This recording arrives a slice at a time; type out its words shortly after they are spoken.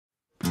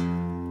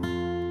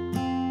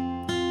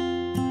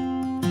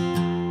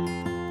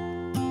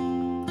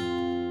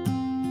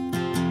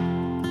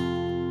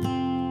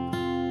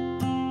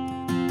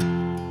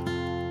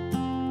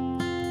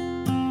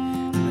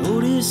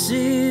This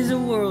is a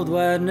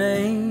worldwide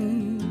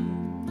name.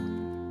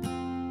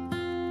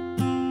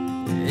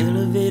 The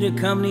elevator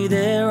company,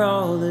 they're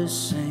all the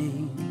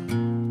same.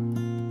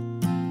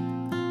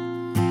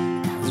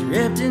 I was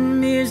wrapped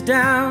in mirrors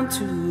down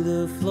to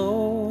the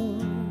floor,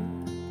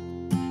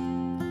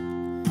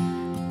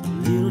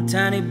 little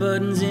tiny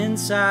buttons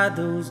inside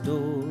those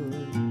doors.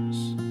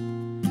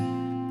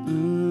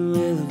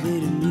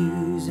 Elevator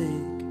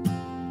music.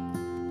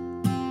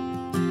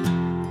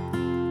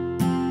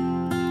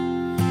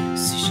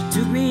 See, she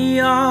took me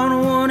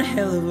on one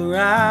hell of a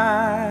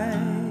ride.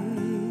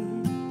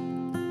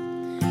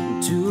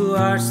 2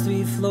 hearts,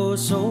 3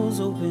 floors, souls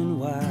open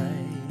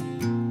wide.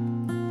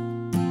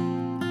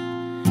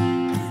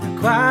 In a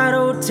quiet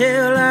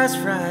hotel last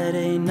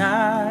Friday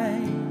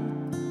night.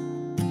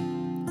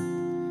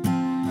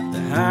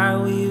 The higher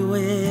we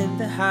went,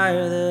 the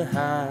higher the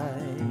high.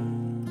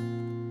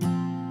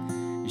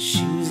 And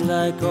she was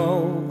like,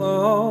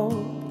 oh,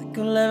 I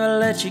could never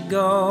let you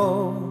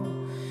go.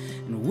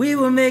 And we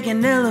were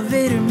making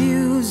elevator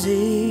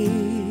music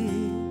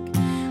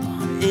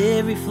on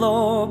every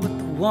floor but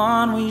the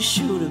one we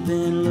should have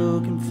been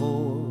looking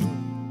for.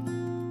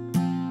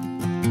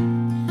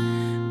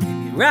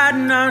 Maybe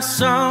writing our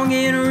song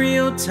in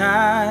real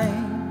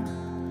time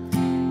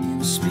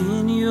and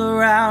spin you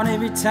around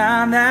every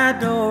time that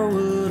door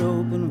would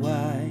open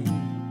wide.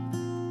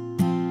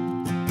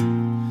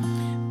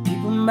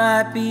 People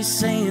might be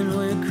saying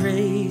we're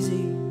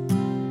crazy,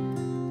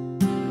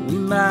 we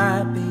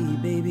might be,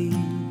 baby,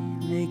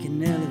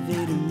 making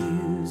elevator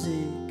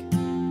music.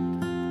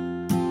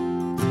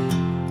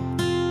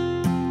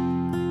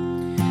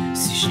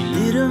 See, she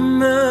lit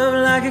 'em up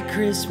like a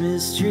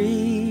Christmas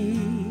tree,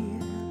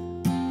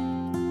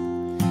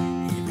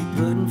 every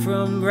button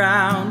from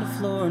ground to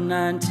floor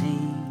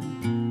 19.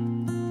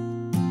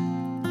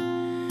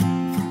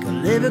 Think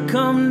I'll ever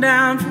come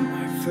down from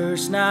our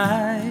first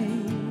night.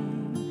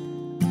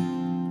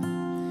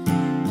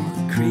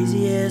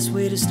 Crazy ass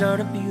way to start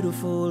a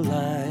beautiful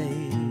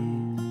life.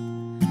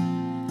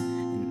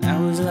 And I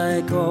was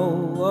like,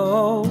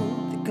 oh,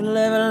 think I'll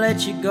ever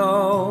let you go.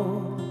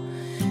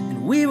 And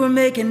we were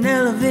making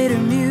elevator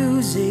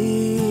music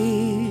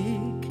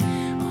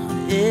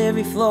on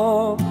every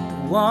floor but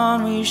the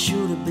one we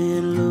should have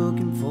been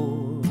looking for.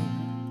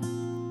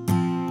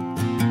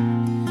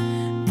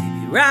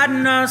 Maybe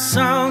writing our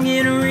song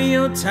in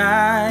real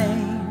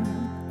time,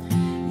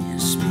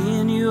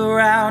 spin you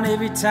around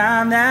every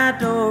time that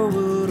door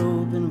would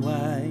open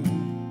wide.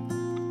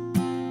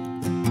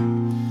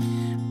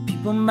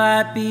 People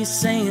might be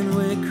saying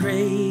we're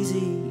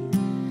crazy,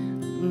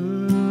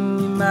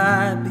 we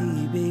might be,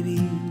 baby,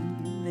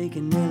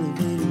 making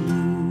elevator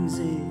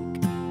music.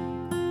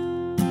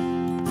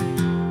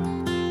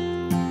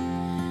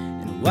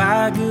 And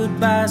why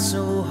goodbye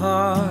so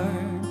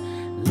hard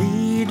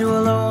lead to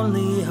a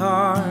lonely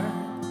heart?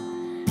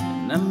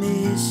 And I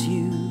miss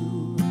you.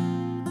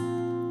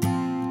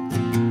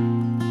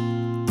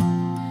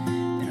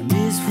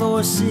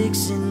 Floor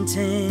 6 and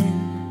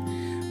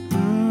 10,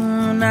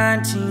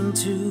 19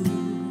 too.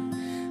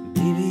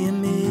 Baby, I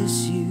miss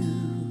you.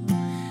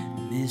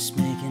 Miss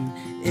making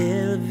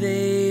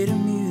elevator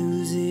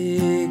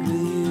music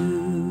with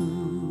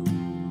you.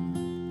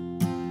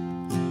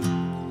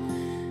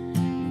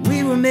 We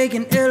were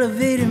making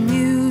elevator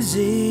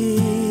music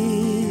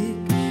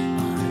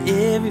on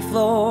every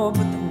floor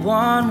but the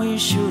one we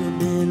should have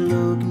been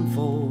looking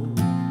for.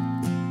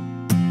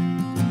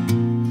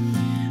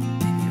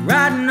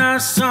 Writing our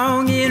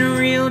song in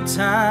real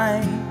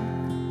time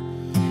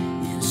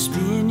and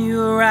spin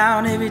you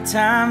around every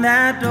time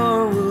that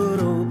door would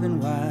open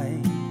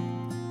wide.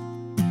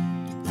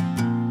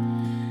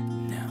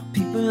 Now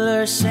people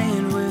are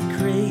saying we're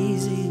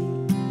crazy,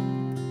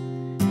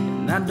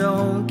 and I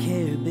don't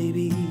care,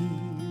 baby,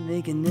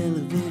 making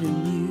elevator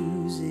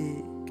music.